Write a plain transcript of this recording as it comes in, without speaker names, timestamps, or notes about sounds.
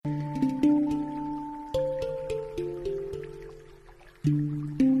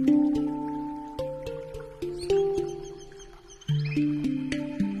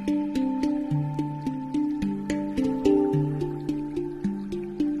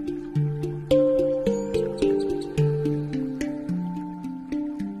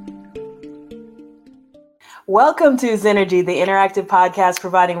Welcome to Zenergy, the interactive podcast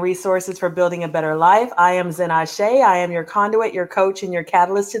providing resources for building a better life. I am Zen Ashe. I am your conduit, your coach, and your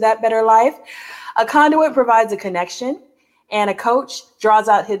catalyst to that better life. A conduit provides a connection, and a coach draws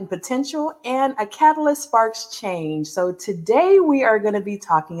out hidden potential, and a catalyst sparks change. So today we are going to be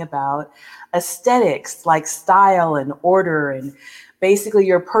talking about aesthetics, like style and order, and basically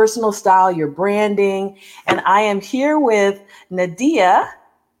your personal style, your branding. And I am here with Nadia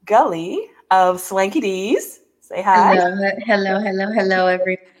Gully of Swanky D's. Say hi. Hello,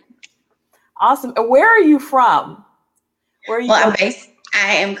 everybody. Awesome. Where are you from? Where are you? Well,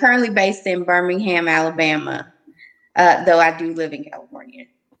 I am currently based in Birmingham, Alabama, though I do live in California.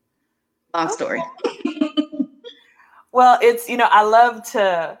 Long story. Well, I love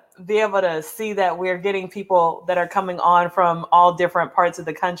to be able to see that we're getting people that are coming on from all different parts of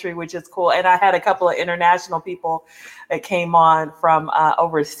the country, which is cool. And I had a couple of international people that came on from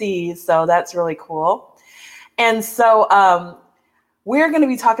overseas. So that's really cool. And so we're going to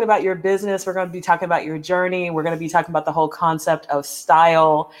be talking about your business. We're going to be talking about your journey. We're going to be talking about the whole concept of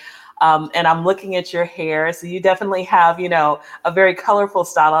style. And I'm looking at your hair. So you definitely have, a very colorful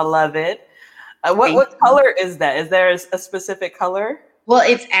style. I love it. What color is that? Is there a specific color? Well,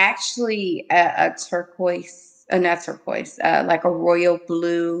 it's actually a turquoise, not turquoise, like a royal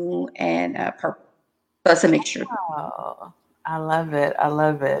blue and purple. So it's a mixture. Oh, I love it. I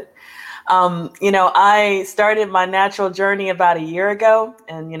love it. I started my natural journey about a year ago,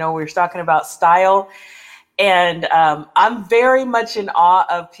 and, we were talking about style. And I'm very much in awe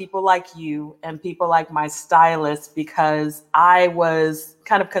of people like you and people like my stylist, because I was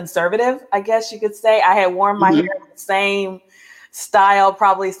kind of conservative, I guess you could say. I had worn my hair the same style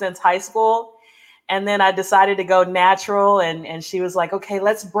probably since high school. And then I decided to go natural, and she was like, okay,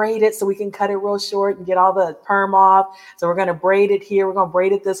 let's braid it so we can cut it real short and get all the perm off. So we're going to braid it here. We're going to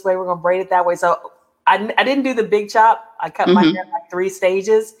braid it this way. We're going to braid it that way. So I didn't do the big chop. I cut my hair like 3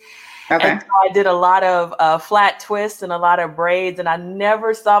 stages. Okay. And so I did a lot of flat twists and a lot of braids. And I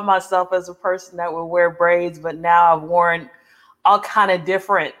never saw myself as a person that would wear braids, but now I've worn all kind of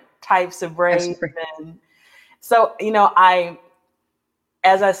different types of braids. And so,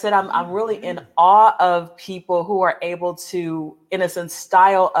 as I said, I'm really in awe of people who are able to, in a sense,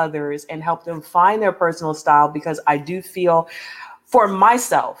 style others and help them find their personal style, because I do feel for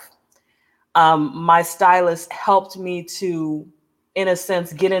myself, my stylist helped me to, in a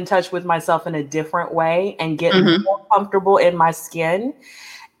sense, get in touch with myself in a different way and get more comfortable in my skin.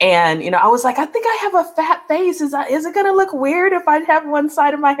 And, I was like, I think I have a fat face. Is it going to look weird if I have one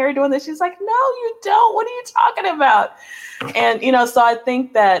side of my hair doing this? She's like, no, you don't. What are you talking about? And, so I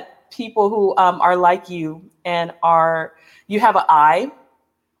think that people who are like you and you have an eye,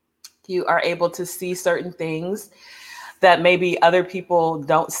 you are able to see certain things that maybe other people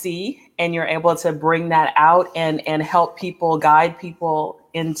don't see. And you're able to bring that out and help people, guide people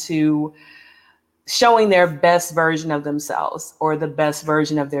into showing their best version of themselves or the best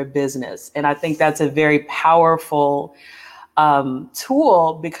version of their business. And I think that's a very powerful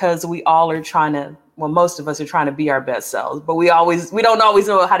tool, because we all are most of us are trying to be our best selves, but we don't always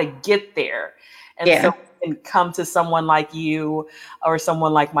know how to get there. And so we can come to someone like you or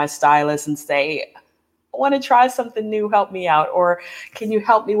someone like my stylist and say, I want to try something new, help me out. Or can you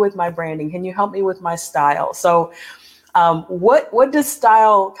help me with my branding? Can you help me with my style? So what does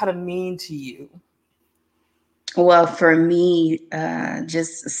style kind of mean to you? Well, for me,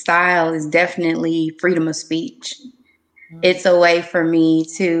 just style is definitely freedom of speech. It's a way for me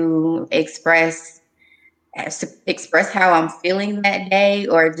to express how I'm feeling that day,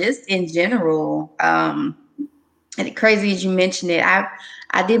 or just in general. And crazy as you mentioned it,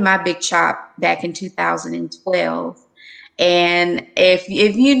 I did my big chop back in 2012. And if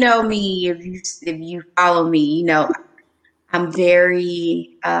you know me, if you follow me, I'm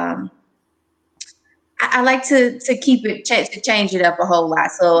very I like to keep it, to change it up a whole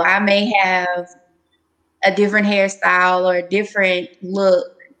lot. So I may have a different hairstyle or a different look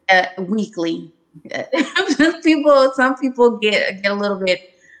weekly. Some people get a little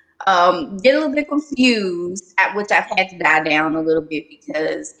bit confused, which I've had to die down a little bit,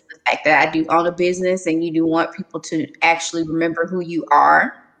 because the fact that I do own a business and you do want people to actually remember who you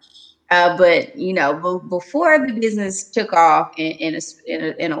are. But before the business took off in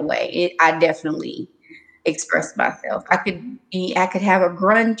a way, I definitely expressed myself. I could have a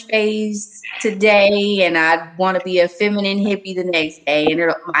grunge phase today, and I'd want to be a feminine hippie the next day. And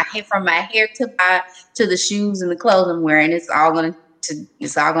from my hair to the shoes and the clothes I'm wearing, it's all gonna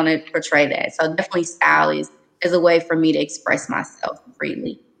portray that. So definitely, style is a way for me to express myself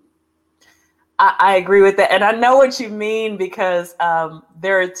freely. I agree with that. And I know what you mean because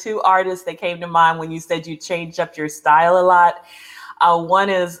there are two artists that came to mind when you said you changed up your style a lot. One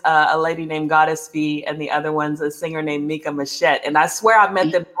is a lady named Goddess V, and the other one's a singer named Mika Machette. And I swear I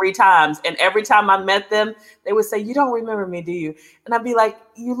met them 3 times. And every time I met them, they would say, "You don't remember me, do you?" And I'd be like,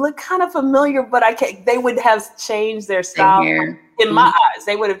 "You look kind of familiar," but I can't. They would have changed their style in my eyes.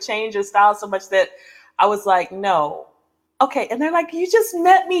 They would have changed their style so much that I was like, "No." Okay. And they're like, "You just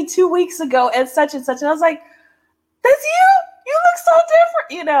met me 2 weeks ago at such and such." And I was like, "That's you? You look so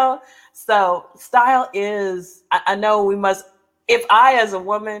different," you know? So style is, I know we must, if I, as a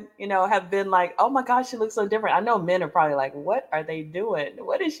woman, you know, have been like, "Oh my gosh, she looks so different." I know men are probably like, "What are they doing?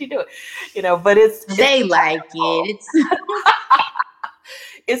 What is she doing?" You know, but they like it.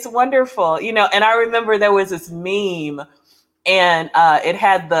 It's wonderful, you know. And I remember there was this meme, and it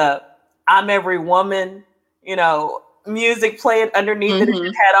had the "I'm Every Woman," you know, music playing underneath it.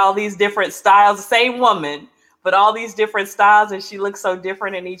 It had all these different styles, the same woman, but all these different styles, and she looks so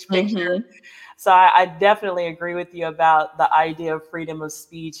different in each picture. So I definitely agree with you about the idea of freedom of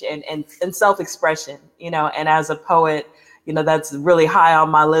speech and self-expression, you know. And as a poet, you know, that's really high on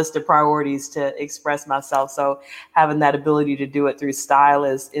my list of priorities, to express myself. So having that ability to do it through style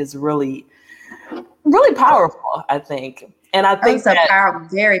is really, really powerful, I think. And I think it's a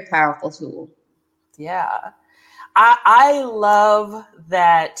very powerful tool. Yeah. I love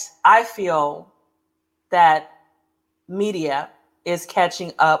that. I feel that media is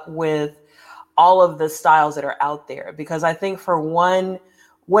catching up with all of the styles that are out there, because I think, for one,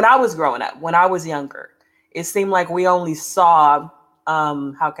 when I was growing up, when I was younger, it seemed like we only saw,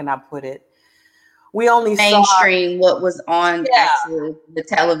 how can I put it? We only mainstream what was on actually the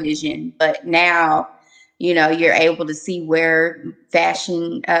television, but now, you know, you're able to see where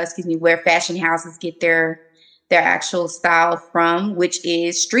fashion houses get their actual style from, which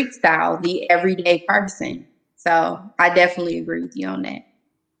is street style, the everyday person. So I definitely agree with you on that.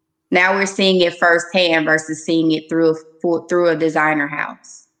 Now we're seeing it firsthand versus seeing it through a designer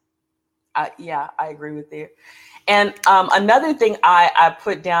house. Yeah, I agree with you. And another thing I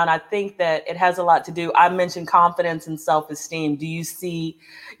put down, I think that it has a lot to do. I mentioned confidence and self-esteem. Do you see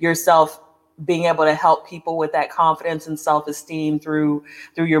yourself being able to help people with that confidence and self-esteem through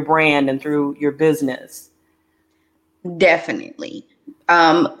your brand and through your business? Definitely.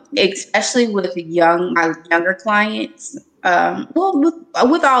 Especially with my younger clients. Well,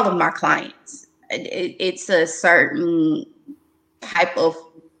 with all of my clients, it's a certain type of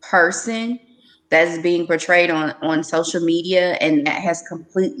person that's being portrayed on social media, and that has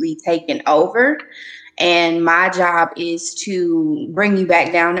completely taken over. And my job is to bring you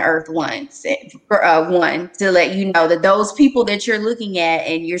back down to earth once, one, to let you know that those people that you're looking at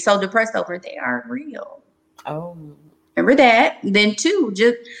and you're so depressed over, they aren't real. Oh, remember that. Then 2,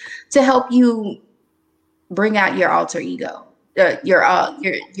 just to help you bring out your alter ego, your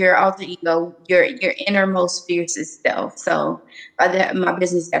alter ego, your innermost fiercest self. So my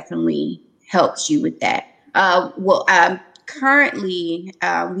business definitely helps you with that. Currently,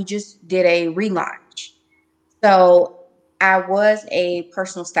 we just did a relaunch. So I was a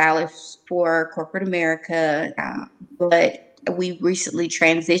personal stylist for corporate America, but we recently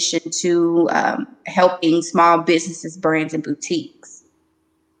transitioned to helping small businesses, brands, and boutiques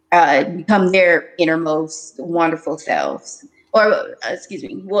become their innermost wonderful selves. Or,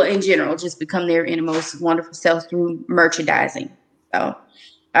 in general, just become their innermost wonderful selves through merchandising. So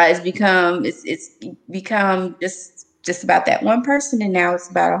it's become just about that one person, and now it's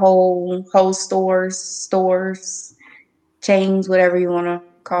about a whole stores, chains, whatever you want to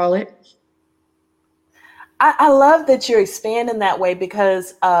call it. I love that you're expanding that way,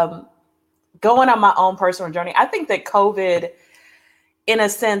 because going on my own personal journey, I think that COVID, in a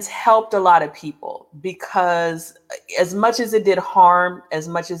sense, helped a lot of people, because as much as it did harm, as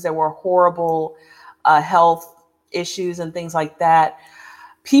much as there were horrible health issues and things like that,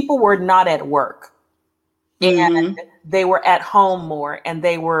 people were not at work, and they were at home more, and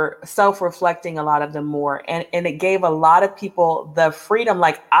they were self-reflecting, a lot of them more. And it gave a lot of people the freedom.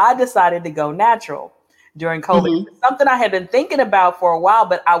 Like, I decided to go natural during COVID. Something I had been thinking about for a while,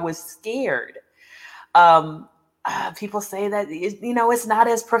 but I was scared. People say that, you know, it's not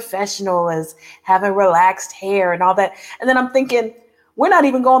as professional as having relaxed hair and all that. And then I'm thinking, we're not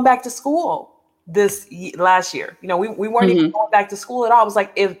even going back to school last year. You know, we weren't even going back to school at all. I was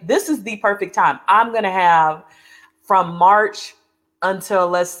like, if this is the perfect time, I'm going to have from March until,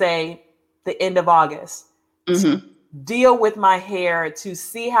 let's say, the end of August, to deal with my hair, to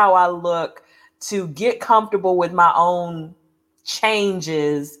see how I look, to get comfortable with my own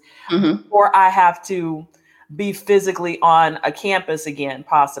changes before I have to be physically on a campus again,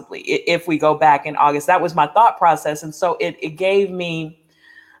 possibly if we go back in August. That was my thought process. And so it gave me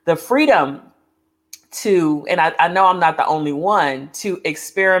the freedom to, and I know I'm not the only one, to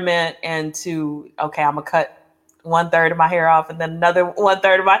experiment and to, okay, I'm gonna cut 1/3 of my hair off and then another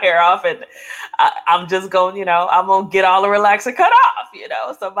 1/3 of my hair off. And I'm just going, I'm gonna get all the relaxer cut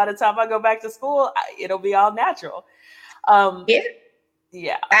off, so by the time I go back to school, it'll be all natural.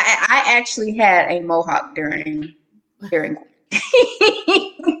 Yeah. I actually had a mohawk during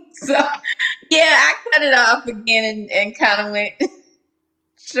so yeah, I cut it off again and kind of went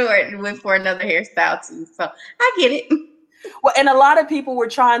short and went for another hairstyle too. So I get it. Well, and a lot of people were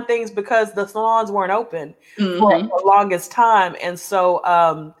trying things because the salons weren't open for the longest time. And so,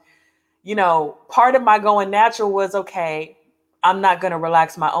 part of my going natural was, okay, I'm not going to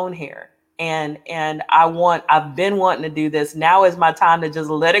relax my own hair. And I've been wanting to do this. Now is my time to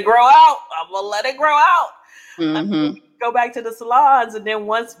just let it grow out. I'm going to let it grow out. Go back to the salons. And then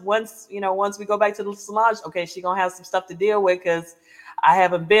once we go back to the salons, okay, she's going to have some stuff to deal with because I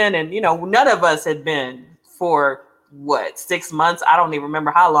haven't been, and, none of us had been for 6 months? I don't even remember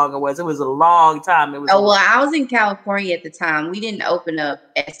how long it was. It was a long time. I was in California at the time. We didn't open up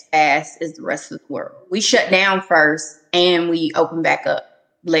as fast as the rest of the world. We shut down first and we opened back up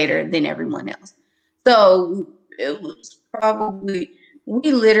later than everyone else. So it was probably,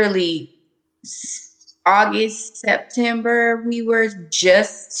 we literally August, September, we were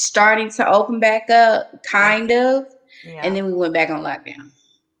just starting to open back up, kind of. Yeah. And then we went back on lockdown.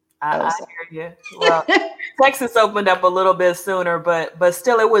 I hear you. Well, Texas opened up a little bit sooner, but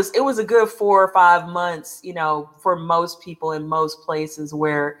still, it was a good 4 or 5 months, for most people in most places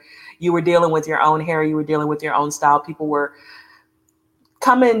where you were dealing with your own hair, you were dealing with your own style. People were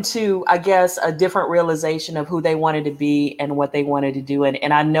coming to, I guess, a different realization of who they wanted to be and what they wanted to do.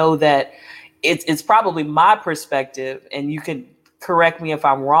 And I know that it's probably my perspective, and you can correct me if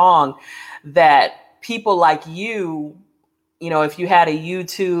I'm wrong, that people like you, if you had a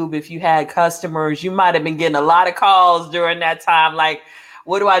YouTube, if you had customers, you might have been getting a lot of calls during that time. Like,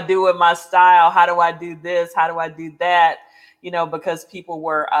 what do I do with my style? How do I do this? How do I do that? Because people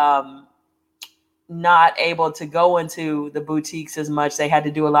were not able to go into the boutiques as much. They had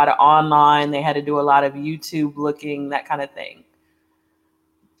to do a lot of online. They had to do a lot of YouTube looking, that kind of thing.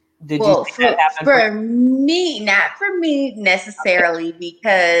 Did you think that happened for me? Not for me necessarily,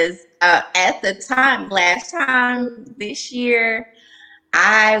 because at the time, last time this year,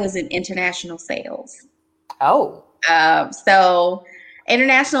 I was in international sales. Oh. So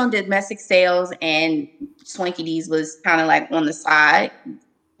international and domestic sales, and Swanky D's was kind of like on the side,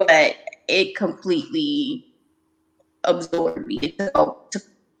 but it completely absorbed me. It took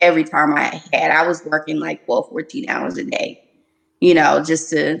every time I was working like 12, 14 hours a day, just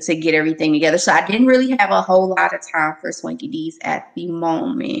to get everything together. So I didn't really have a whole lot of time for Swanky D's at the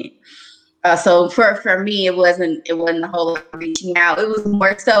moment. So for me, it wasn't a whole lot of reaching out. It was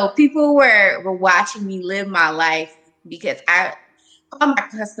more so people were watching me live my life, because I call my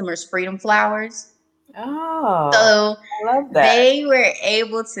customers Freedom Flowers. Oh, so I love that. They were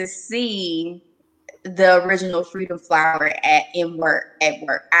able to see the original Freedom Flower at work.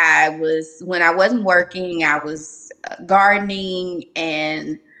 When I wasn't working, I was gardening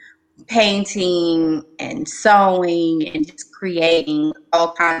and painting and sewing and just creating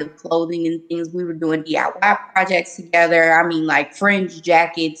all kinds of clothing and things. We were doing DIY projects together. I mean, like fringe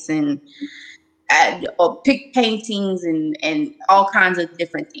jackets and pick paintings and all kinds of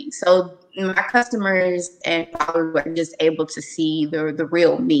different things. So my customers and followers were just able to see the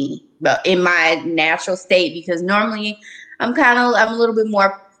real me, but in my natural state, because normally I'm a little bit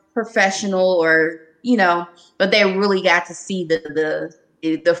more professional, or but they really got to see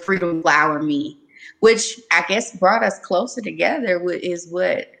the Freedom Flower me, which I guess brought us closer together. Is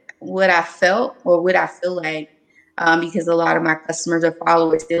what I felt, or what I feel like, because a lot of my customers or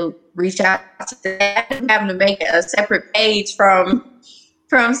followers still reach out to them, having to make a separate page from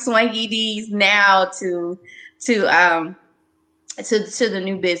Swanky D's now to the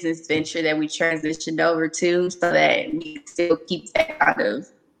new business venture that we transitioned over to, so that we still keep that kind of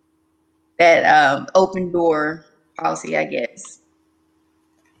that open door policy, I guess.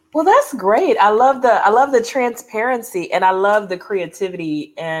 Well, that's great. I love the transparency, and I love the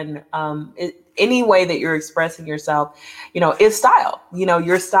creativity, and any way that you're expressing yourself, is style.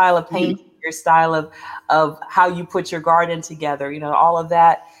 Your style of painting, your style of how you put your garden together. All of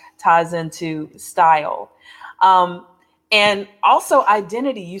that ties into style, and also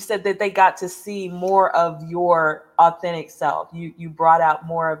identity. You said that they got to see more of your authentic self. You brought out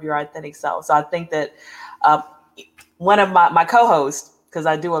more of your authentic self. So I think that one of my co-hosts, because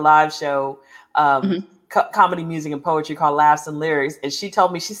I do a live show comedy, music, and poetry called Laughs and Lyrics. And she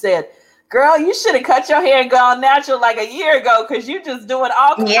told me, she said, girl, you should have cut your hair and gone natural like a year ago because you just doing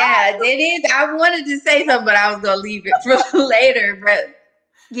all kinds. Yeah, it is. I wanted to say something, but I was going to leave it for later. But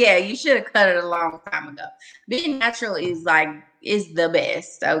yeah, you should have cut it a long time ago. Being natural is the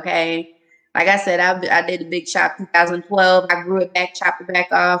best, okay? Like I said, I did a big chop 2012. I grew it back, chopped it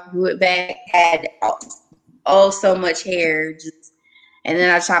back off, grew it back, had so much hair, and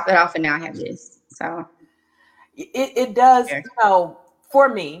then I chopped it off, and now I have this. So it does, for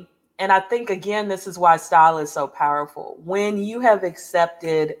me, and I think, again, this is why style is so powerful. When you have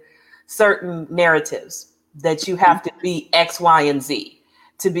accepted certain narratives that you have to be X, Y, and Z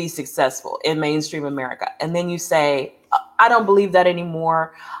to be successful in mainstream America, and then you say, I don't believe that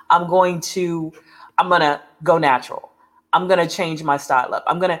anymore. I'm going to go natural. I'm going to change my style up.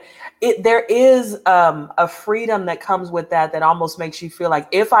 There is a freedom that comes with that almost makes you feel like,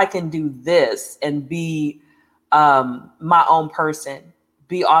 if I can do this and be my own person,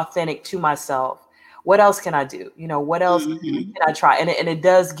 be authentic to myself, what else can I do? What else can I try? And it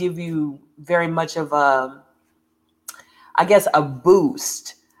does give you very much of a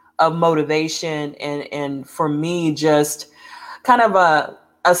boost of motivation. And for me, just kind of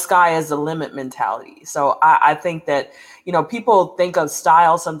a sky is the limit mentality. So I think that, people think of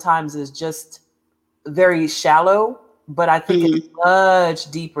style sometimes as just very shallow, but I think it's much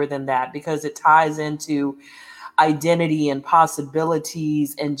deeper than that, because it ties into identity and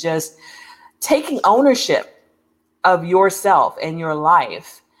possibilities and just taking ownership of yourself and your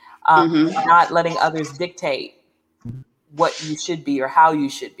life, not letting others dictate what you should be or how you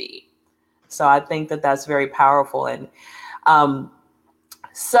should be. So I think that that's very powerful. And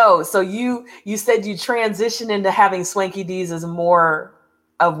so you said you transitioned into having Swanky D's as more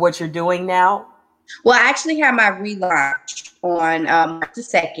of what you're doing now? Well, I actually had my relaunch on March the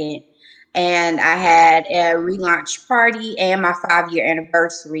 2nd, and I had a relaunch party and my 5-year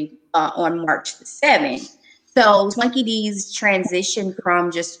anniversary on March the 7th. So Swanky D's transitioned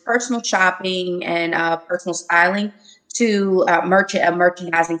from just personal shopping and personal styling to a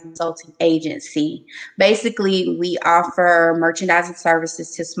merchandising consulting agency. Basically, we offer merchandising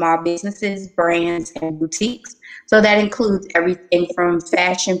services to small businesses, brands, and boutiques. So that includes everything from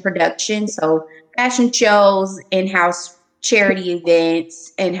fashion production, so fashion shows, in-house charity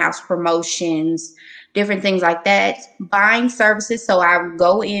events, in-house promotions, different things like that. Buying services, so I would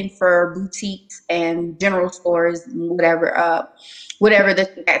go in for boutiques and general stores, whatever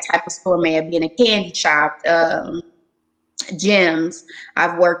that type of store may have been, a candy shop, gyms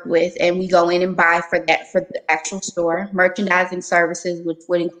I've worked with, and we go in and buy for the actual store. Merchandising services, which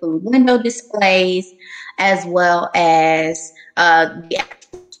would include window displays, as well as the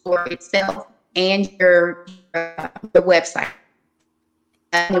actual store itself and your website.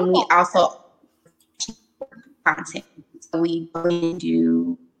 And we also content. So we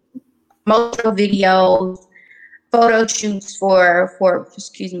do promotional videos, photo shoots for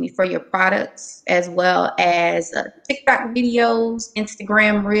your products, as well as TikTok videos,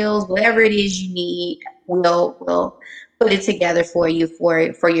 Instagram reels, whatever it is you need. We'll put it together for you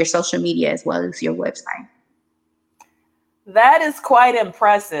for your social media as well as your website. That is quite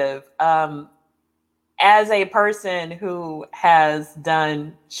impressive. As a person who has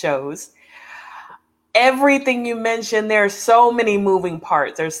done shows, everything you mentioned, there are so many moving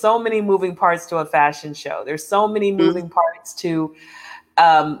parts. There's so many moving parts to a fashion show. There's so many moving parts to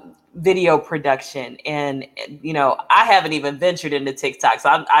video production. And, I haven't even ventured into TikTok, so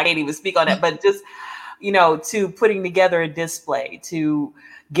I can't even speak on that. But just, to putting together a display, to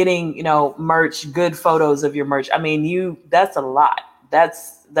getting, merch, good photos of your merch. I mean, that's a lot.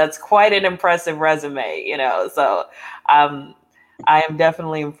 That's quite an impressive resume, So I am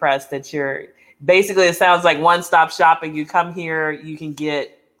definitely impressed that you're basically, it sounds like one-stop shopping. You come here, you can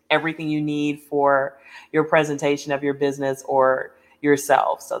get everything you need for your presentation of your business or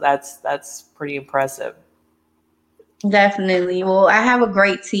yourself. So that's pretty impressive. Definitely. Well, I have a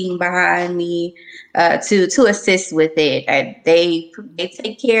great team behind me to assist with it. They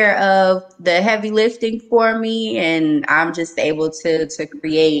take care of the heavy lifting for me, and I'm just able to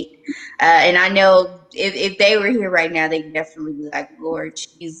create. And I know if they were here right now, they'd definitely be like, Lord,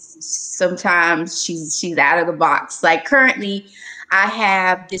 she's out of the box. Like currently, I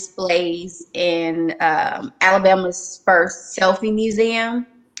have displays in Alabama's first selfie museum,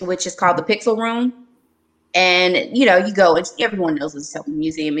 which is called the Pixel Room. And, you go, and everyone knows what a selfie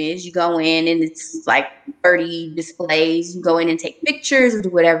museum is. You go in and it's like 30 displays. You go in and take pictures or do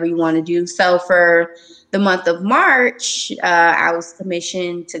whatever you want to do. So for the month of March, I was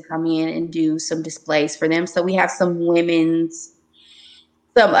commissioned to come in and do some displays for them. So we have some women's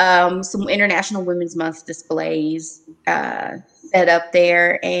some International Women's Month displays set up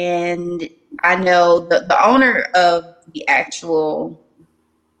there, and I know the owner of the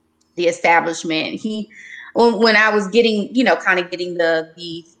establishment. When I was getting, kind of getting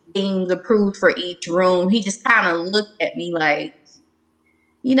the things approved for each room, he just kind of looked at me like,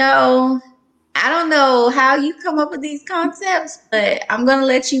 I don't know how you come up with these concepts, but I'm gonna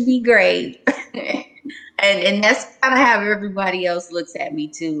let you be great. And that's kind of how everybody else looks at me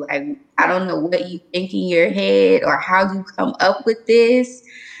too. Like, I don't know what you think in your head or how you come up with this,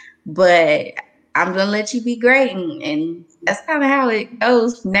 but I'm gonna let you be great, and that's kind of how it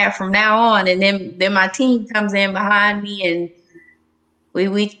goes from now on. And then my team comes in behind me, and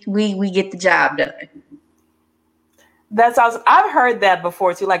we get the job done. That's awesome. I've heard that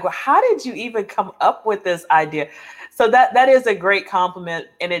before too. Like, well, how did you even come up with this idea? So that is a great compliment,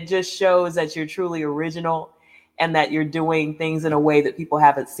 and it just shows that you're truly original and that you're doing things in a way that people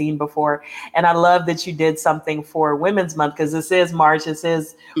haven't seen before. And I love that you did something for Women's Month, because this is March. This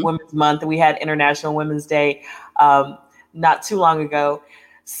is Women's Month, and we had International Women's Day not too long ago.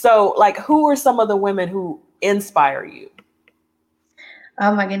 So, like, who are some of the women who inspire you?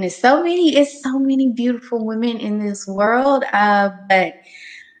 Oh my goodness, it's so many beautiful women in this world. But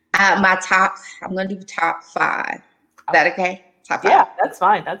I'm going to do top 5. Is that okay? Top 5. Yeah, that's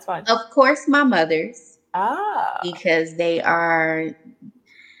fine. That's fine. Of course, my mothers. Ah. Because they are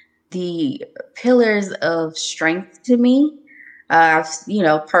the pillars of strength to me.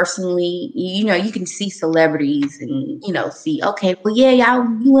 Personally, you can see celebrities and, see, okay, well, yeah,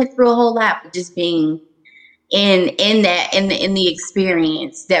 you went through a whole lot, but just being in the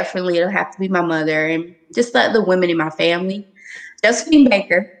experience, definitely it'll have to be my mother and just the women in my family. Josephine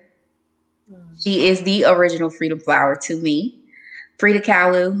Baker, she is the original Freedom Flower to me. Frida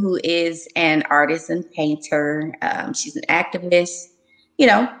Kahlo, who is an artist and painter, she's an activist,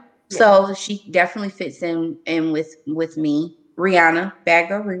 so she definitely fits in with me. Rihanna, Bad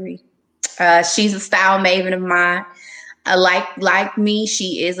Girl Riri, she's a style maven of mine. Like me,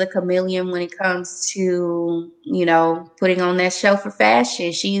 she is a chameleon when it comes to, putting on that show for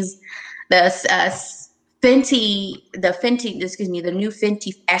fashion. She's the the new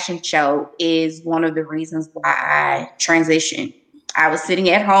Fenty fashion show is one of the reasons why I transitioned. I was sitting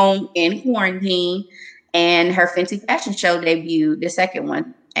at home in quarantine, and her Fenty fashion show debuted, the second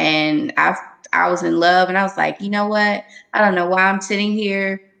one, and I was in love, and I was like, you know what? I don't know why I'm sitting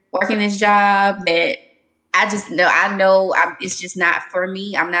here working this job that I know it's just not for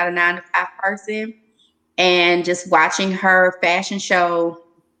me. I'm not a 9-to-5 person. And just watching her fashion show,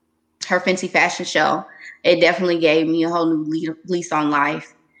 her Fenty fashion show, it definitely gave me a whole new lease on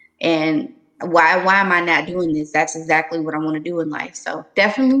life. And why am I not doing this? That's exactly what I want to do in life. So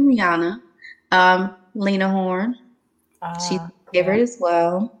definitely Rihanna, Lena Horne. She's a favorite as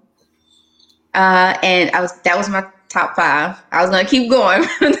well. And that was my top 5. I was gonna keep going.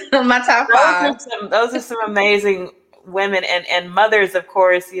 My top 5. Those are some amazing women and mothers, of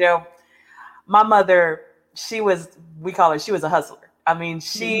course. My mother, we call her, she was a hustler. I mean,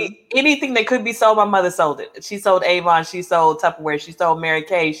 anything that could be sold, my mother sold it. She sold Avon, she sold Tupperware, she sold Mary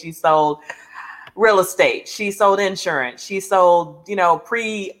Kay, she sold real estate, she sold insurance, she sold,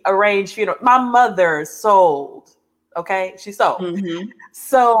 pre-arranged funeral. My mother sold. Okay, she sold. Mm-hmm.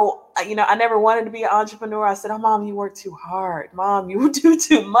 So, I never wanted to be an entrepreneur. I said, oh, Mom, you work too hard. Mom, you do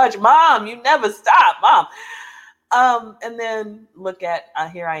too much. Mom, you never stop. Mom. And then look at,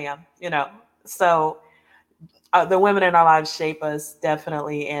 here I am, So the women in our lives shape us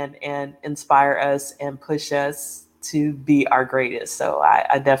definitely and inspire us and push us to be our greatest. So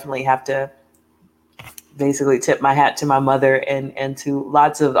I definitely have to basically tip my hat to my mother and to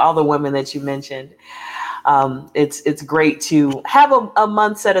lots of all the women that you mentioned. It's great to have a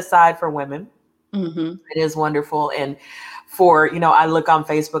month set aside for women. Mm-hmm. It is wonderful. And for, I look on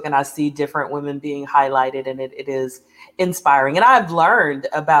Facebook and I see different women being highlighted, and it is inspiring. And I've learned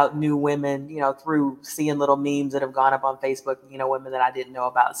about new women, through seeing little memes that have gone up on Facebook, women that I didn't know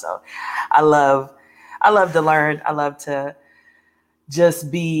about. So I love to learn. I love to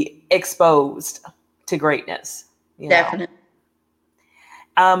just be exposed to greatness. Definitely.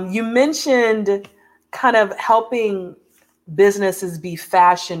 You mentioned kind of helping businesses be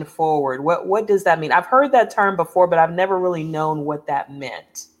fashion forward. What does that mean? I've heard that term before, but I've never really known what that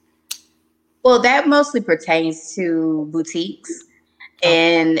meant. Well, that mostly pertains to boutiques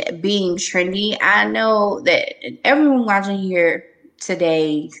and being trendy. I know that everyone watching here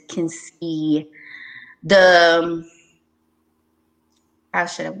today can see how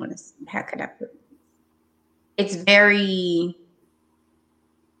could I put it? It's very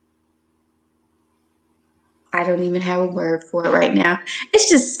I don't even have a word for it right now. It's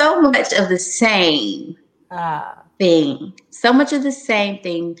just so much of the same thing. So much of the same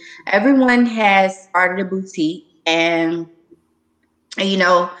thing. Everyone has started a boutique, and you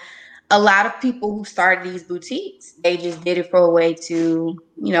know, a lot of people who started these boutiques, they just did it for a way to,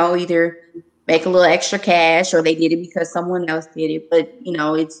 either make a little extra cash, or they did it because someone else did it. But,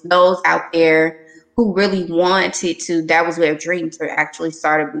 it's those out there who really wanted to, that was their dream, to actually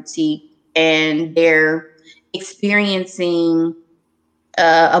start a boutique, and they're experiencing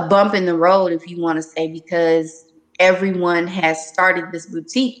a bump in the road, if you want to say, because everyone has started this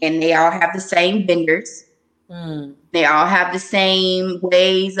boutique and they all have the same vendors. They all have the same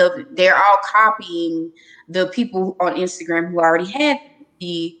ways of, they're all copying the people on Instagram who already had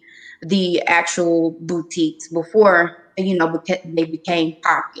the actual boutiques before, they became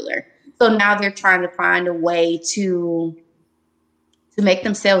popular. So now they're trying to find a way to make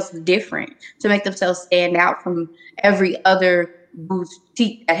themselves different, to make themselves stand out from every other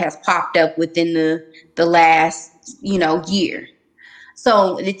boutique that has popped up within the last, year.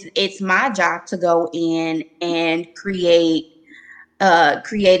 So it's my job to go in and create a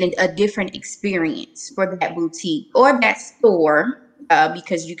different experience for that boutique or that store,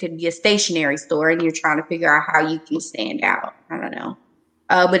 because you could be a stationary store and you're trying to figure out how you can stand out. I don't know.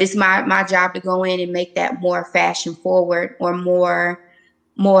 But it's my job to go in and make that more fashion forward, or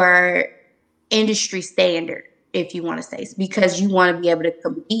more industry standard, if you want to say, because you want to be able to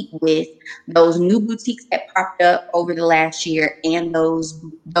compete with those new boutiques that popped up over the last year, and those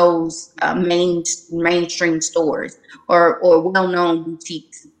mainstream stores or well-known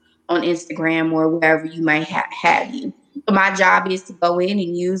boutiques on Instagram or wherever you might have you. So my job is to go in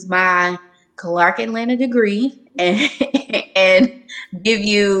and use my Clark Atlanta degree and give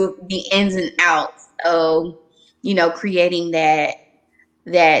you the ins and outs of, creating that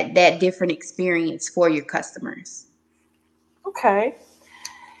different experience for your customers. Okay.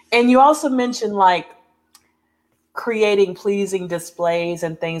 And you also mentioned like creating pleasing displays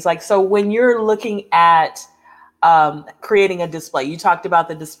and things like, so when you're looking at creating a display, you talked about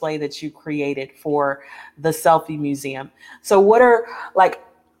the display that you created for the selfie museum. So what are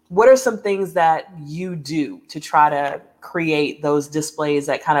some things that you do to try to create those displays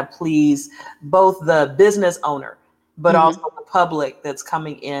that kind of please both the business owner, but also the public that's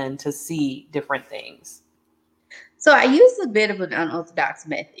coming in to see different things? So I use a bit of an unorthodox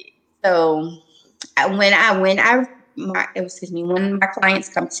method. So when my clients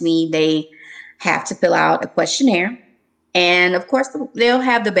come to me, they have to fill out a questionnaire, and of course they'll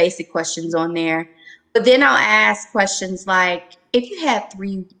have the basic questions on there. But then I'll ask questions like, if you had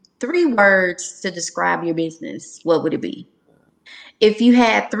three words to describe your business, what would it be? If you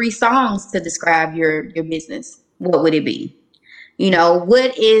had 3 songs to describe your business, what would it be?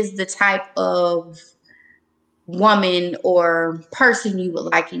 What is the type of woman or person you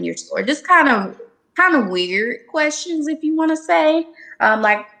would like in your store? Just kind of weird questions, if you want to say.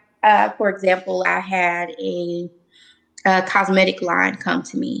 For example, I had a cosmetic line come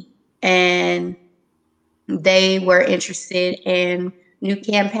to me, and they were interested in new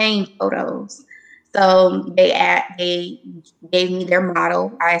campaign photos. So they gave me their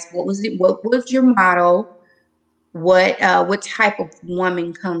model. I asked, what was your model? What type of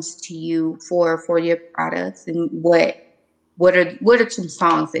woman comes to you for your products, and what are some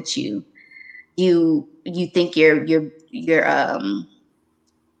songs that you think your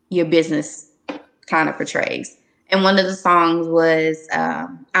business kind of portrays? And one of the songs was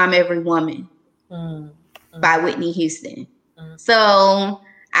 "I'm Every Woman" by Whitney Houston. So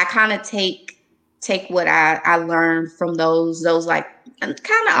I kind of take what I learned from those like kind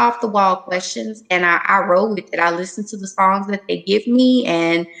of off the wall questions, and I roll with it. I listen to the songs that they give me,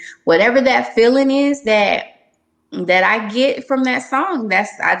 and whatever that feeling is that I get from that song,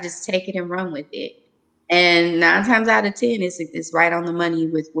 I just take it and run with it. And 9 times out of 10, it's right on the money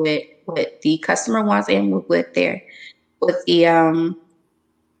with what the customer wants and with what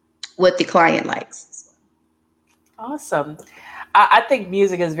the client likes. Awesome. I think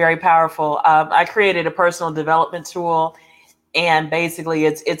music is very powerful. I created a personal development tool, and basically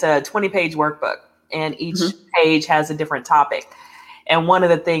it's a 20-page workbook, and each page has a different topic. And one of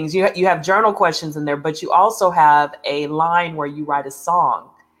the things, you have journal questions in there, but you also have a line where you write a song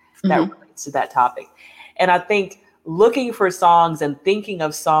that relates to that topic. And I think looking for songs and thinking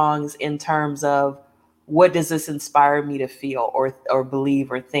of songs in terms of what does this inspire me to feel or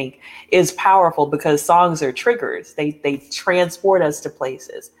believe or think is powerful, because songs are triggers. They transport us to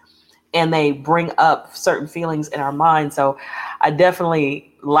places, and they bring up certain feelings in our mind. So I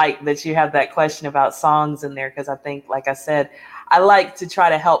definitely like that you have that question about songs in there, because I think, like I said, I like to try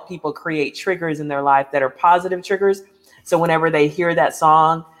to help people create triggers in their life that are positive triggers. So whenever they hear that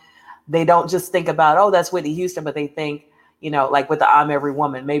song, they don't just think about, oh, that's Whitney Houston, but they think, like with the I'm Every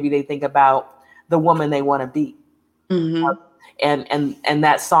Woman, maybe they think about the woman they want to be. Mm-hmm. And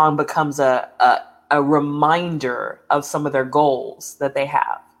that song becomes a reminder of some of their goals that they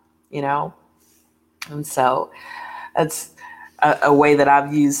have, And so that's a way that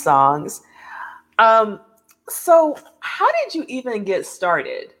I've used songs. So how did you even get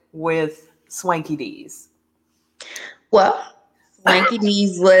started with Swanky D's? Well, Swanky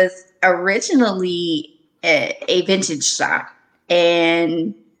D's was originally a vintage shop,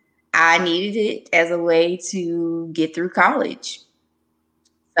 and I needed it as a way to get through college.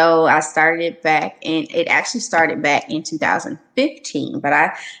 So I started it back, and it actually started back in 2015. But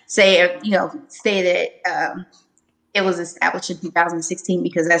I say that it was established in 2016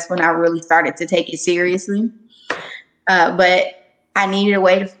 because that's when I really started to take it seriously. But I needed a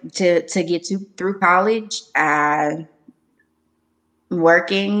way to get through college. I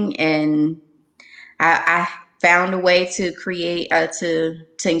working, and I found a way to create to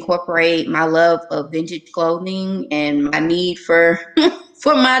incorporate my love of vintage clothing and my need for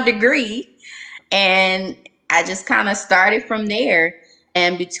for my degree, and I just kind of started from there.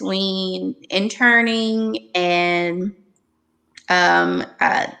 And between interning and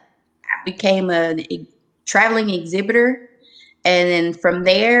I became a traveling exhibitor. And then from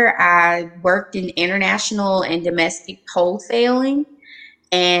there, I worked in international and domestic wholesaling.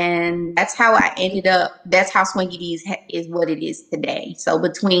 And that's how I ended up, that's how Swanky D's is what it is today. So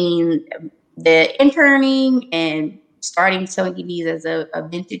between the interning and starting Swanky D's as a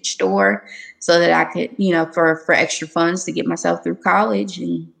vintage store so that I could, for extra funds to get myself through college.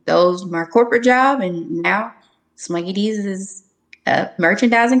 And those my corporate job. And now Swanky D's is a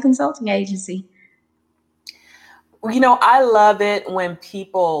merchandising consulting agency. I love it when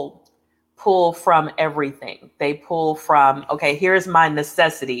people pull from everything. They pull from, okay, here's my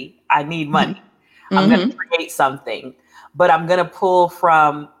necessity. I need money. Mm-hmm. I'm going to create something, but I'm going to pull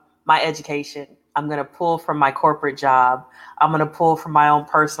from my education. I'm going to pull from my corporate job. I'm going to pull from my own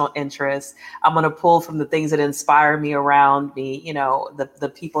personal interests. I'm going to pull from the things that inspire me around me,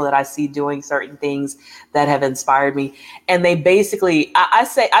 the people that I see doing certain things that have inspired me. And they basically,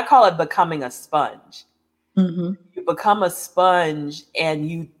 I call it becoming a sponge. Mm-hmm. You become a sponge and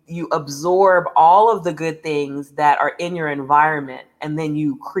you absorb all of the good things that are in your environment, and then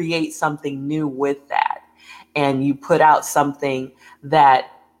you create something new with that, and you put out something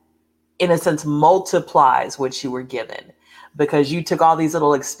that in a sense multiplies what you were given, because you took all these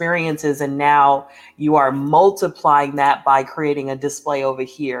little experiences and now you are multiplying that by creating a display over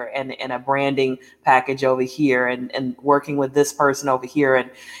here and a branding package over here and working with this person over here and,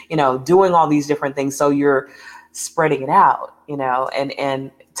 doing all these different things. So you're spreading it out,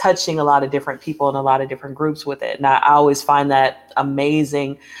 and touching a lot of different people and a lot of different groups with it. And I always find that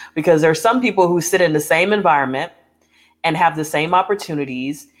amazing because there's some people who sit in the same environment and have the same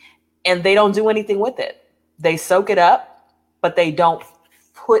opportunities and they don't do anything with it. They soak it up, but they don't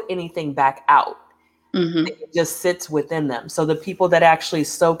put anything back out. Mm-hmm. It just sits within them. So the people that actually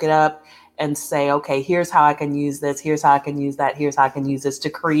soak it up and say, okay, here's how I can use this. Here's how I can use that. Here's how I can use this to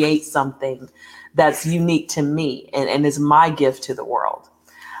create something that's unique to me and is my gift to the world,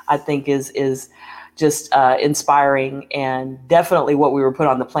 I think is just inspiring and definitely what we were put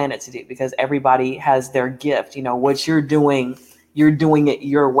on the planet to do, because everybody has their gift. What you're doing it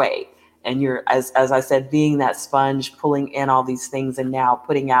your way. And you're, as I said, being that sponge, pulling in all these things and now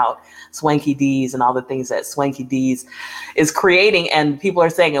putting out Swanky D's and all the things that Swanky D's is creating. And people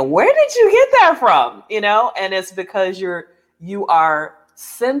are saying, and where did you get that from? And it's because you are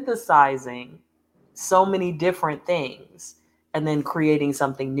synthesizing so many different things and then creating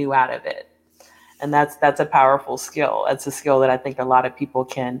something new out of it. And that's a powerful skill. It's a skill that I think a lot of people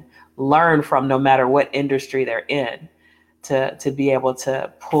can learn from, no matter what industry they're in, to be able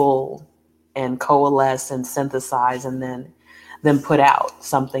to pull and coalesce and synthesize and then put out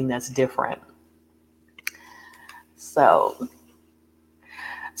something that's different. So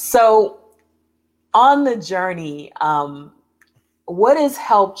on the journey, what has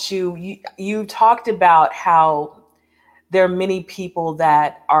helped you? You talked about how there are many people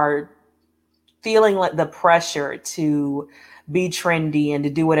that are feeling like the pressure to be trendy and to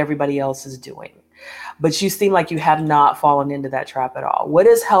do what everybody else is doing. But you seem like you have not fallen into that trap at all. What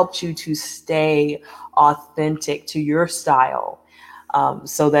has helped you to stay authentic to your style,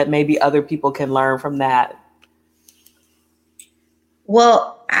 so that maybe other people can learn from that?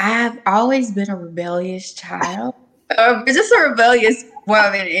 Well, I've always been a rebellious child, just a rebellious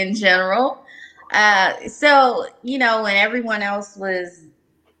woman in general. So, when everyone else was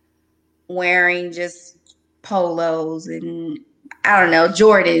wearing just polos and I don't know,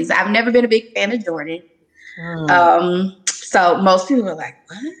 Jordans. I've never been a big fan of Jordan. So most people are like,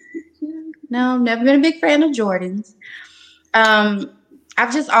 what? No, never been a big fan of Jordans.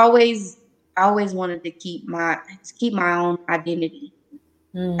 I've just always wanted to keep my own identity.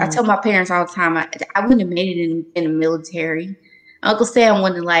 I tell my parents all the time, I wouldn't have made it in the military. Uncle Sam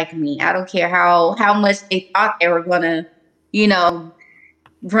wouldn't like me. I don't care how much they thought they were gonna,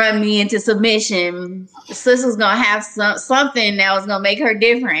 run me into submission. Sister's gonna have something that was gonna make her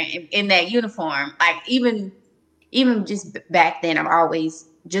different in that uniform. Like even just back then, I've always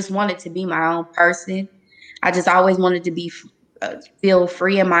just wanted to be my own person. I just always wanted to be feel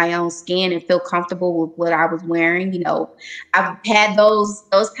free in my own skin and feel comfortable with what I was wearing. I've had those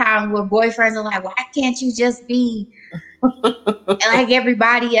times where boyfriends are like, "Why can't you just be like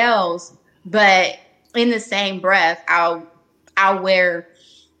everybody else?" But in the same breath, I'll wear,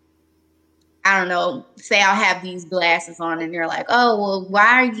 I don't know, say I'll have these glasses on and they're like, "Oh, well, why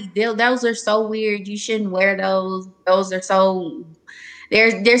are you, those are so weird. You shouldn't wear those. Those are so,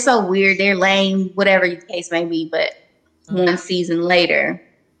 they're so weird. They're lame," whatever the case may be. But one season later,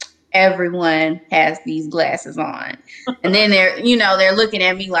 everyone has these glasses on. And then they're looking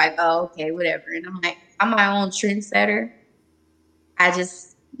at me like, "Oh, okay, whatever." And I'm like, I'm my own trendsetter. I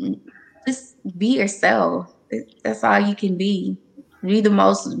just be yourself. That's all you can be. Be the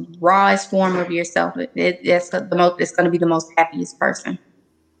most rawest form of yourself. It's going to be the most happiest person.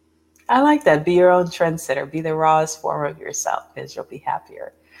 I like that. Be your own trendsetter. Be the rawest form of yourself because you'll be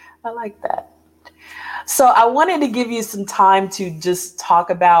happier. I like that. So I wanted to give you some time to just talk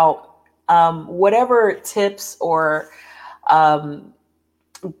about whatever tips or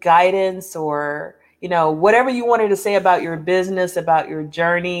guidance or, whatever you wanted to say about your business, about your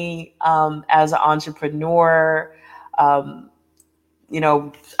journey as an entrepreneur. I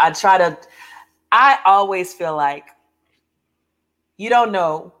always feel like you don't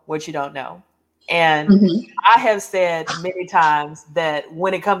know what you don't know. And I have said many times that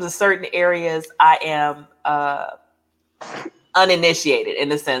when it comes to certain areas, I am uninitiated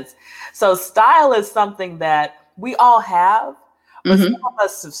in a sense. So style is something that we all have, but some of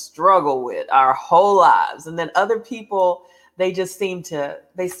us have struggled with our whole lives. And then other people, they seem to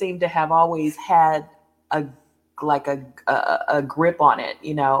have always had a grip on it,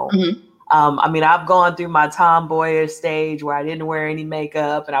 I've gone through my tomboyish stage where I didn't wear any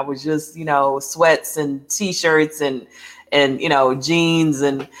makeup and I was just, sweats and t-shirts and jeans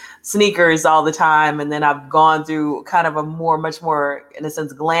and sneakers all the time. And then I've gone through kind of much more, in a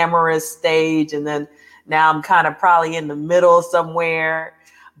sense, glamorous stage. And then now I'm kind of probably in the middle somewhere,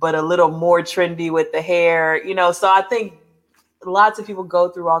 but a little more trendy with the hair, so I think lots of people go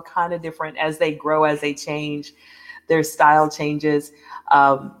through all kind of different, as they grow, as they change, their style changes.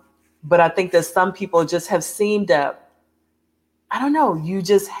 But I think that some people just have seemed to, I don't know, you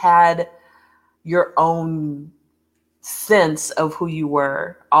just had your own sense of who you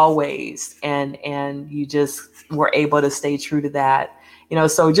were always. And you just were able to stay true to that.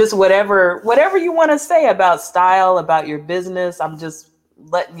 So just whatever you want to say about style, about your business, I'm just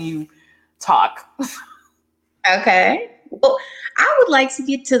letting you talk. Okay. Well, I would like to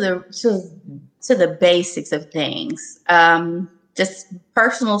get to the basics of things. Just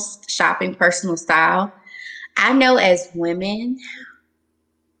personal shopping, personal style. I know as women,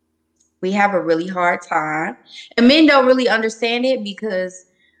 we have a really hard time, and men don't really understand it because,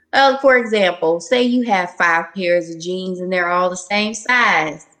 for example, say you have 5 pairs of jeans and they're all the same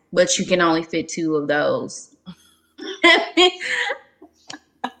size, but you can only fit 2 of those.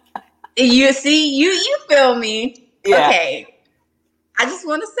 You see, you feel me? Yeah. Okay. I just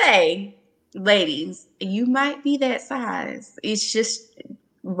want to say, ladies, you might be that size. It's just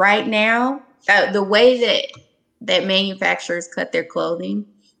right now, the way that manufacturers cut their clothing,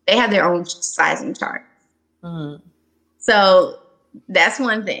 they have their own sizing chart. So that's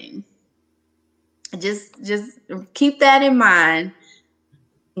one thing. Just keep that in mind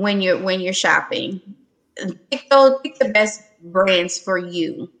when you're shopping. Pick the best brands for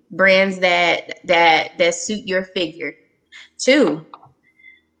you. Brands that suit your figure. 2,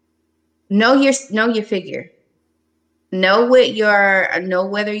 know your figure. Know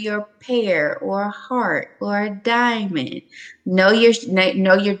whether you're a pear or a heart or a diamond. Know your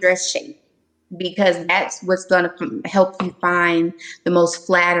dress shape, because that's what's going to help you find the most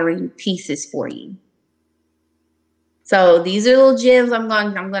flattering pieces for you. So these are little gems I'm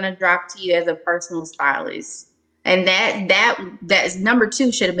going to drop to you as a personal stylist. And that's number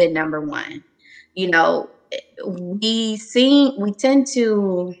 2 should have been number 1. We tend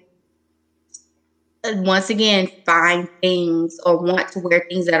to once again, find things or want to wear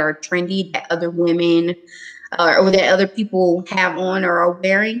things that are trendy that other women or that other people have on or are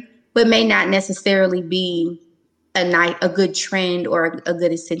wearing, but may not necessarily be a good trend or a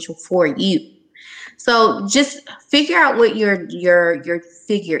good essential for you. So just figure out what your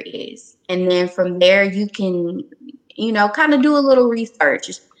figure is, and then from there you can, kind of do a little research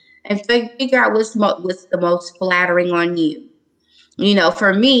and figure out what's the most flattering on you.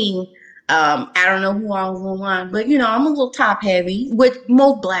 For me, I don't know who I was on, but I'm a little top heavy, which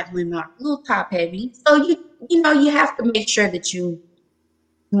most Black women are a little top heavy. So you have to make sure that you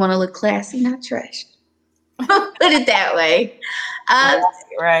want to look classy, not trash. Put it that way.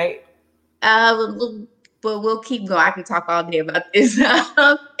 Right. But we'll keep going. I can talk all day about this.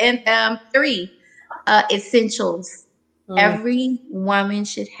 And 3, essentials. Every woman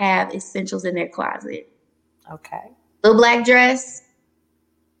should have essentials in their closet. Okay. Little black dress,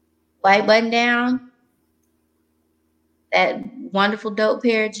 white button down, that wonderful dope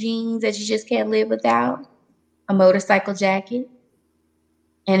pair of jeans that you just can't live without, a motorcycle jacket,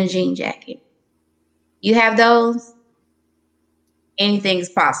 and a jean jacket. You have those, anything is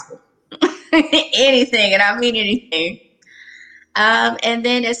possible. Anything, and I mean anything. And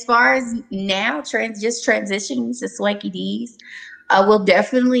then as far as now, just transitioning to Swanky D's, will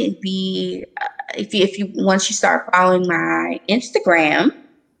definitely be if you once you start following my Instagram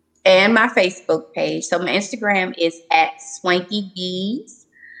and my Facebook page. So my Instagram is at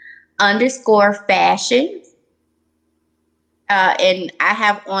SwankyD's_fashion. And I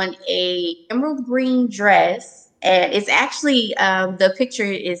have on a emerald green dress, and it's actually the picture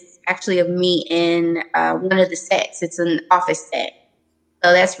is actually of me in one of the sets. It's an office set,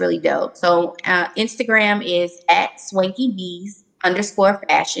 so that's really dope. So Instagram is at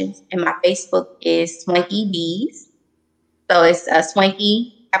SwankyD's_fashion, and my Facebook is Swanky D's. So it's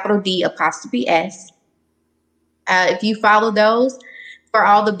Swanky D''S. If you follow those, for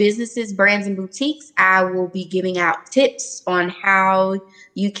all the businesses, brands, and boutiques, I will be giving out tips on how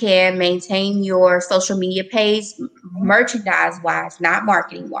you can maintain your social media page, merchandise-wise, not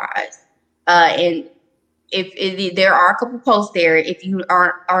marketing-wise. And if there are a couple posts there, if you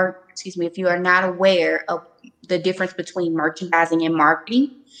if you are not aware of the difference between merchandising and marketing,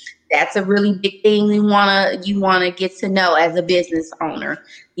 that's a really big thing you wanna get to know as a business owner.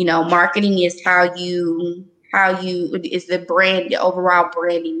 Marketing is how you is the brand, the overall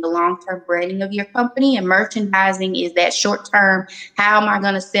branding, the long-term branding of your company, and merchandising is that short-term, how am I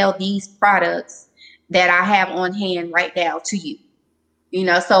going to sell these products that I have on hand right now to you?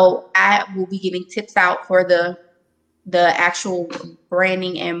 So I will be giving tips out for the actual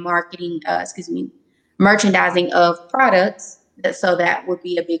branding and marketing, merchandising of products. So that would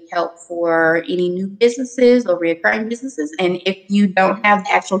be a big help for any new businesses or recurring businesses. And if you don't have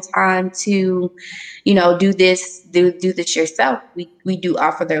the actual time to, do this yourself, we do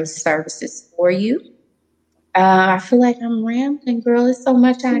offer those services for you. I feel like I'm rambling, girl. There's so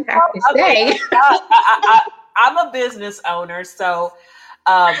much I got to say. I'm a business owner, so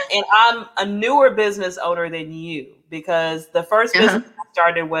and I'm a newer business owner than you, because the first business I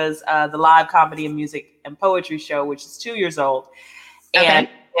started was the live comedy and music and poetry show, which is 2 years old. And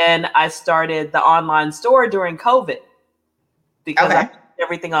then I started the online store during COVID because I did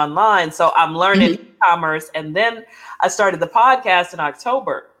everything online. So I'm learning e-commerce. And then I started the podcast in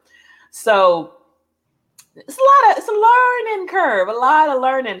October. So it's a learning curve, a lot of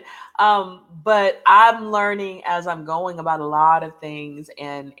learning. But I'm learning as I'm going about a lot of things.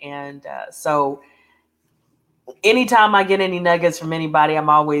 And so anytime I get any nuggets from anybody, I'm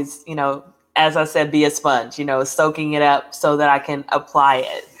always, as I said, be a sponge, soaking it up so that I can apply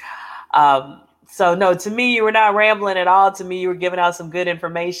it. So no, to me, you were not rambling at all. To me, you were giving out some good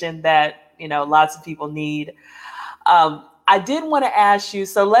information that, lots of people need. I did want to ask you,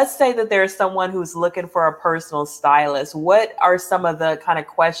 so let's say that there's someone who's looking for a personal stylist. What are some of the kind of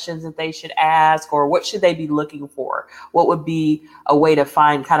questions that they should ask, or what should they be looking for? What would be a way to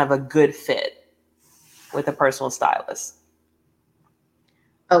find kind of a good fit with a personal stylist?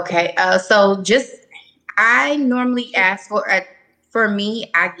 Okay. So I normally ask for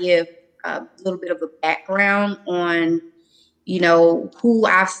me, I give a little bit of a background on, who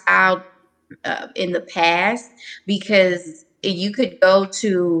I've styled in the past, because you could go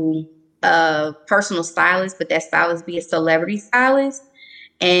to a personal stylist, but that stylist be a celebrity stylist,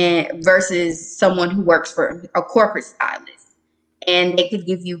 and versus someone who works for a corporate stylist. And they could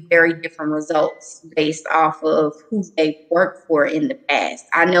give you very different results based off of who they've worked for in the past.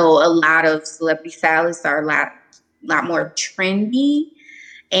 I know a lot of celebrity stylists are a lot more trendy,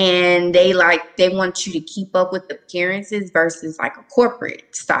 and they want you to keep up with appearances versus like a corporate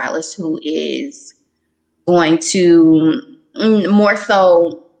stylist who is going to more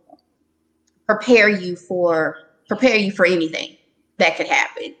so prepare you for anything that could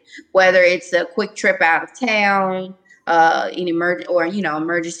happen, whether it's a quick trip out of town, an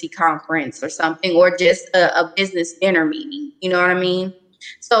emergency conference or something, or just a business dinner meeting. You know what I mean?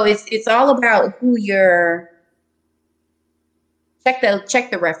 So it's all about who you're. Check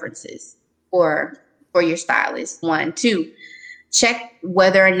the references for your stylist. 1, 2, check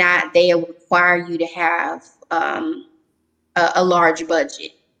whether or not they require you to have a large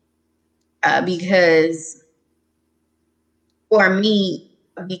budget. Because for me,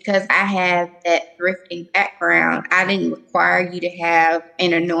 because I have that thrifting background, I didn't require you to have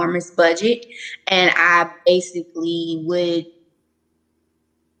an enormous budget, and I basically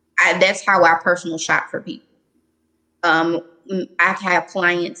that's how I personal shop for people. I've had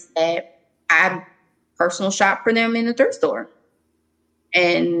clients that I personal shop for them in a thrift store.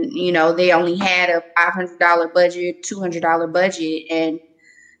 And, they only had a $500 budget, $200 budget. And,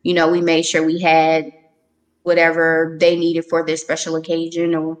 we made sure we had whatever they needed for their special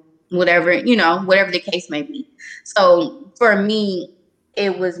occasion or whatever, whatever the case may be. So for me,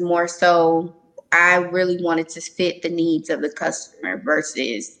 it was more so I really wanted to fit the needs of the customer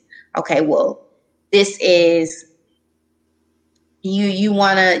versus, okay, well, this is you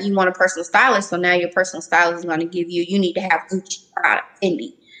want a personal stylist, so now your personal stylist is going to give you need to have Gucci, Prada,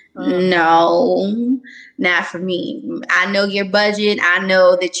 Fendi. No, not for me. I know your budget. I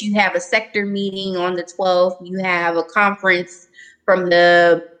know that you have a sector meeting on the 12th. You have a conference from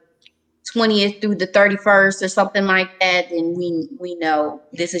the 20th through the 31st or something like that. Then we know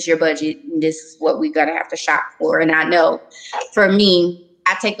this is your budget and this is what we're gonna have to shop for. And I know for me,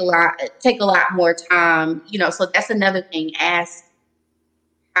 I take a lot more time. So that's another thing. Ask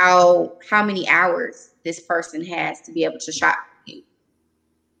how many hours this person has to be able to shop for you.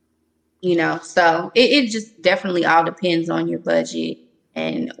 So it just definitely all depends on your budget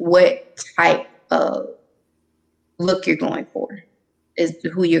and what type of look you're going for is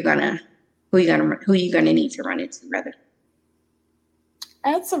who you're gonna need to run into rather.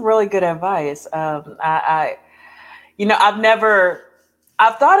 That's some really good advice.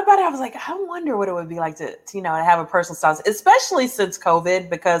 I've thought about it. I was like, I wonder what it would be like to have a personal stylist, especially since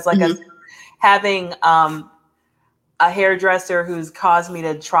COVID, because I said, having a hairdresser who's caused me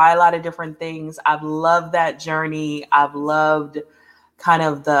to try a lot of different things. I've loved that journey. I've loved kind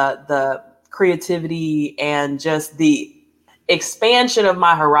of the creativity and just the expansion of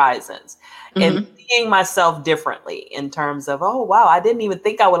my horizons and seeing myself differently in terms of, oh, wow, I didn't even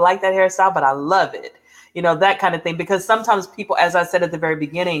think I would like that hairstyle, but I love it. That kind of thing. Because sometimes people, as I said at the very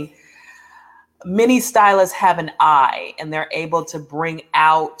beginning, many stylists have an eye and they're able to bring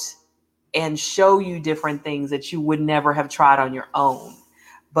out and show you different things that you would never have tried on your own.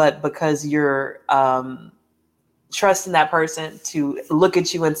 But because you're trusting that person to look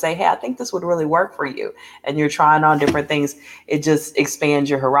at you and say, hey, I think this would really work for you, and you're trying on different things, it just expands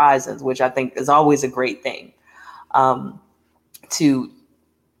your horizons, which I think is always a great thing, to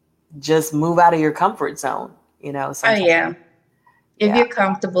just move out of your comfort zone, sometimes. Oh, yeah. If you're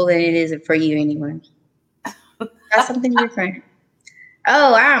comfortable, then it isn't for you anyway. That's something different.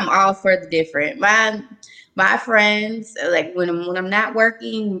 Oh, I'm all for the different. My friends, like when I'm not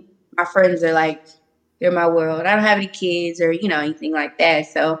working, my friends are like, they're my world. I don't have any kids or anything like that.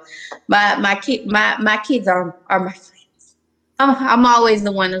 So my kids are my friends. I'm always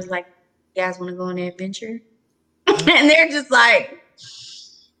the one that's like, you guys want to go on an adventure? And they're just like,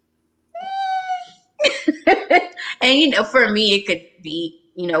 and for me, it could be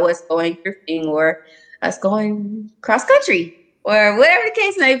us going thrifting or us going cross country or whatever the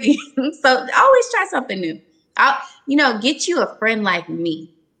case may be. So always try something new. I'll get you a friend like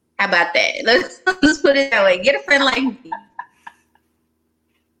me. How about that? Let's put it that way. Get a friend like me.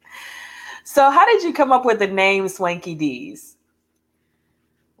 So how did you come up with the name Swanky D's?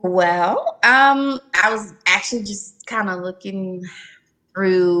 Well, I was actually just kind of looking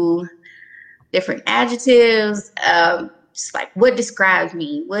through different adjectives, just like what describes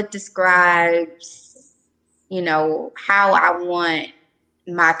me, what describes, how I want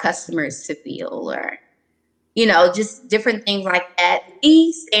my customers to feel, or, just different things like that.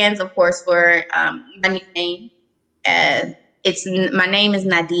 D stands, of course, for my nickname. My name is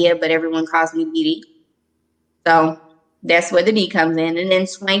Nadia, but everyone calls me Didi. So that's where the D comes in. And then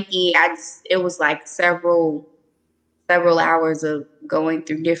Swanky, it was like several hours of going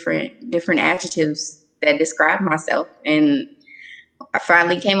through different adjectives that describe myself. And I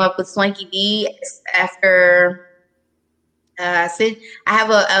finally came up with Swanky D after I have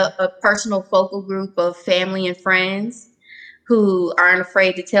a personal focal group of family and friends who aren't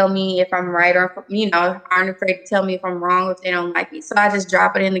afraid to tell me if I'm right or, aren't afraid to tell me if I'm wrong, if they don't like me. So I just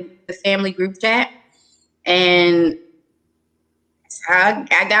drop it in the family group chat, and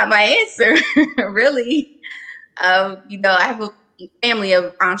I got my answer, really. I have a family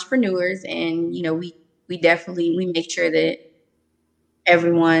of entrepreneurs, and, we definitely, we make sure that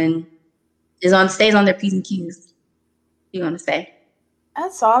everyone stays on their P's and Q's, you want to say.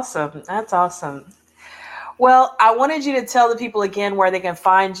 That's awesome. That's awesome. Well, I wanted you to tell the people again where they can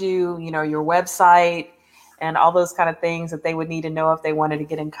find you, your website and all those kind of things that they would need to know if they wanted to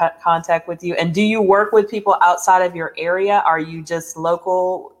get in contact with you. And do you work with people outside of your area? Are you just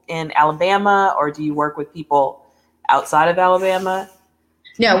local in Alabama, or do you work with people outside of Alabama?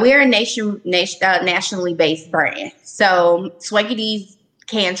 No, we're a nationally based brand. So Swanky D's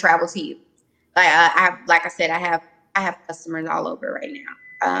can travel to you. Like I said, I have customers all over right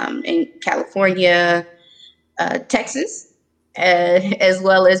now, in California, Texas, as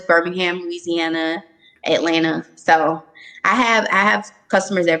well as Birmingham, Louisiana, Atlanta. So I have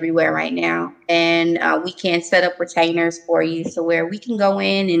customers everywhere right now, and we can set up retainers for you, so where we can go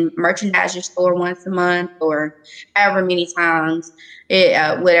in and merchandise your store once a month or however many times,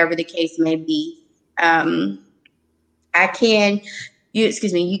 whatever the case may be.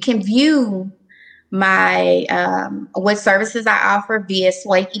 You can view my what services I offer via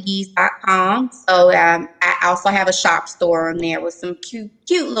swankyds.com. So I also have a shop store on there with some cute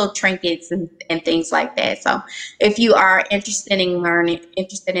little trinkets and things like that. So if you are interested in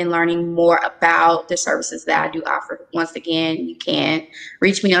learning more about the services that I do offer, once again, you can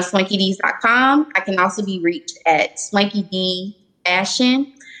reach me on swankyds.com. I can also be reached at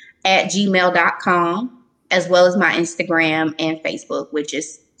swankydfashion@gmail.com, as well as my Instagram and Facebook, which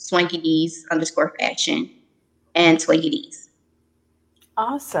is swankyds_fashion and swankyds.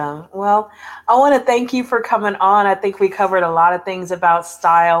 Awesome. Well, I want to thank you for coming on. I think we covered a lot of things about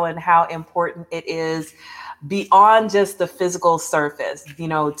style and how important it is beyond just the physical surface,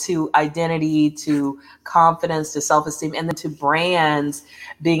 to identity, to confidence, to self-esteem, and then to brands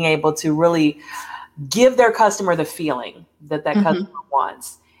being able to really give their customer the feeling that customer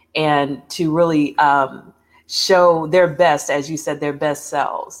wants, and to really show their best, as you said, their best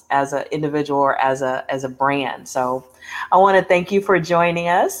selves as an individual or as a brand. So I want to thank you for joining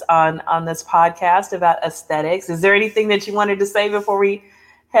us on this podcast about aesthetics. Is there anything that you wanted to say before we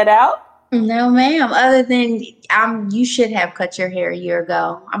head out? No, ma'am. Other than you should have cut your hair a year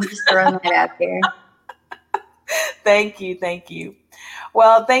ago. I'm just throwing that out there. Thank you.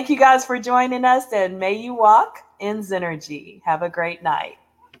 Well, thank you guys for joining us, and may you walk in Zenergy. Have a great night.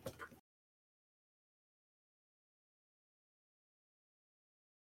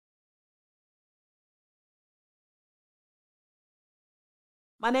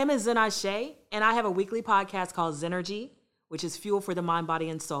 My name is Zenai Shea, and I have a weekly podcast called Zenergy, which is fuel for the mind, body,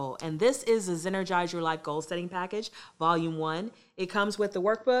 and soul. And this is the Zenergize Your Life Goal Setting Package, Volume 1. It comes with the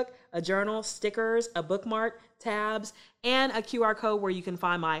workbook, a journal, stickers, a bookmark, tabs, and a QR code where you can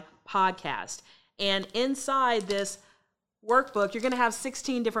find my podcast. And inside this workbook, you're going to have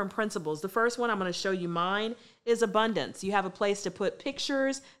 16 different principles. The first one, I'm going to show you mine, is abundance. You have a place to put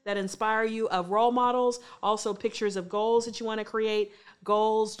pictures that inspire you of role models, also pictures of goals that you want to create,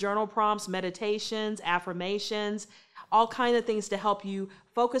 goals, journal prompts, meditations, affirmations, all kinds of things to help you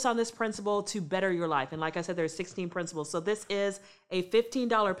focus on this principle to better your life. And like I said, there's 16 principles. So this is a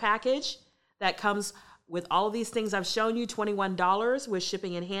 $15 package that comes with all of these things I've shown you, $21 with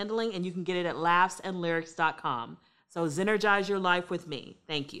shipping and handling, and you can get it at laughsandlyrics.com. So Zenergize your life with me.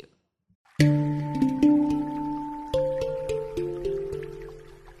 Thank you.